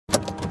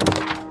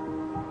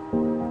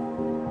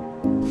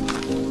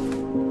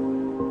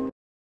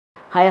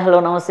Hi,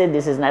 hello, namaste.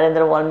 This is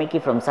Narendra Valmiki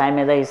from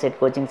SAIMEDHA ECE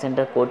Coaching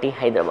Center, Koti,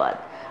 Hyderabad.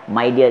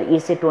 My dear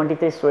ECE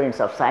 23 students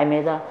of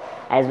SAIMEDHA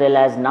as well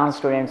as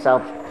non-students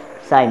of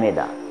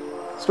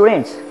SAIMEDHA.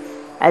 Students,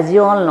 as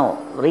you all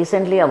know,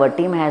 recently our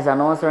team has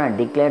announced and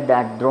declared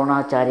that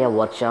Dronacharya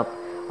workshop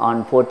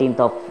on 14th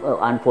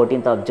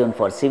of June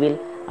for civil,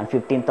 on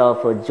 15th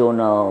of June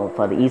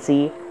for the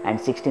ECE, and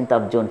 16th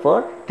of June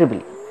for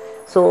EEE.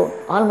 So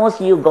almost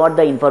you got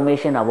the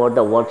information about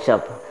the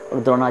workshop,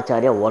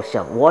 Dronacharya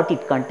workshop, what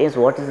it contains,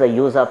 what is the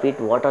use of it,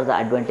 what are the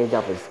advantage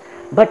of it.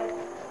 But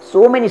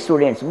so many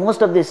students,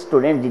 most of these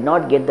students did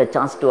not get the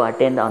chance to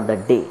attend on the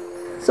day.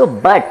 So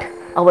but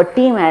our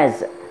team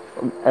has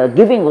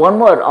giving one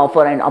more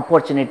offer and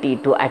opportunity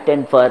to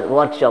attend for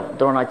workshop,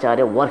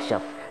 Dronacharya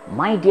workshop.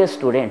 My dear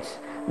students,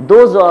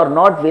 those who are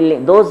not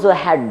willing, those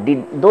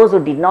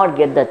who did not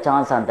get the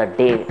chance on the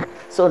day,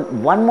 so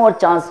one more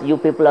chance you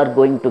people are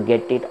going to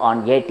get it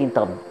on 18th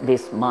of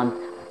this month,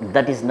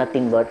 that is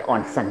nothing but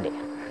on Sunday.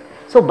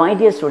 So my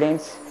dear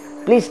students,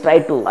 please try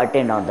to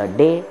attend on the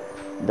day.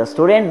 The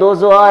student,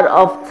 those who are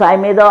of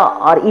SAIMEDHA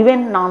or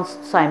even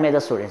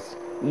non-SAIMEDHA students,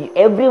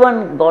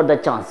 everyone got the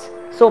chance.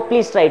 So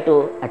please try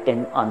to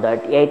attend on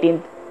that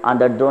 18th on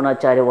the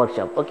Dronacharya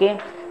workshop. Okay.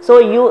 So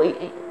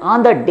you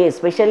on that day,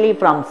 especially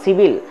from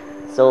civil.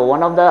 So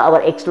one of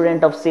our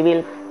ex-student of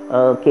civil,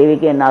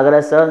 KVK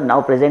Nagaraj sir,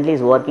 now presently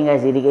is working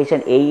as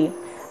irrigation AE,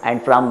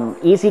 and from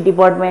EC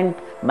department,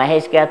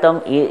 Mahesh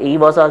Katham, he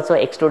was also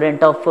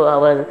ex-student of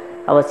our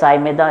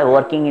SAIMEDHA,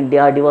 working in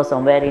DRDO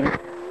somewhere in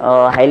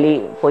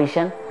highly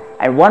position.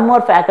 And one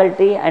more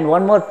faculty and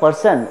one more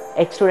person,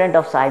 ex-student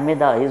of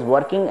SAIMEDHA, is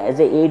working as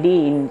a AD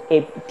in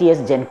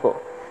TS Genco.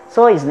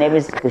 So his name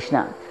is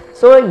Krishna.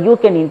 So you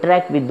can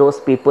interact with those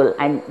people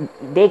and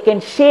they can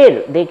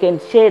share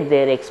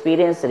their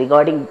experience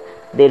regarding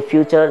their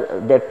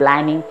future, their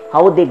planning,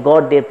 how they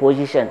got their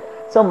position.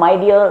 So my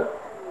dear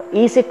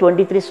ECE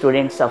 23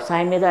 students of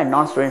SAIMEDHA and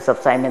non-students of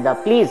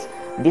SAIMEDHA, please,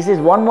 this is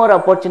one more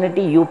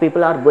opportunity, you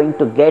people are going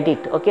to get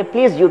it. Okay,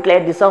 please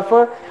utilize this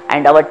offer,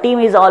 and our team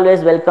is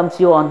always welcomes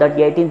you on that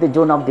 18th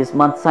June of this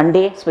month,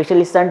 Sunday,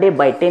 especially Sunday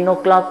by 10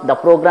 o'clock. The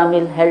program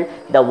will held,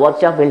 the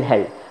workshop will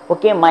held.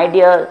 Okay, my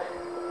dear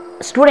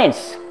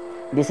students,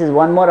 this is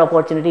one more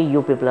opportunity,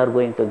 you people are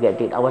going to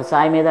get it. Our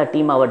SAIMEDHA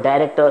team, our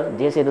director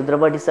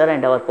RUDRAPATI Sir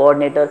and our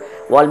coordinator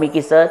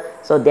VALMIKI Sir,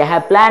 so they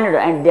have planned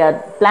and they are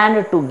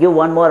planned to give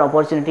one more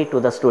opportunity to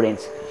the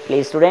students.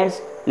 Please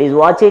students, please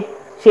watch it,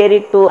 share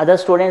it to other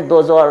students,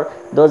 those are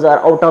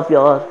out of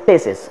your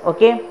places.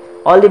 Okay,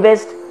 all the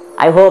best.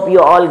 I hope you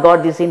all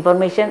got this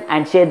information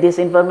and share this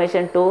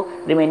information to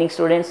remaining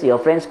students, your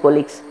friends,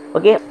 colleagues.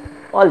 Okay,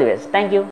 all the best. Thank you.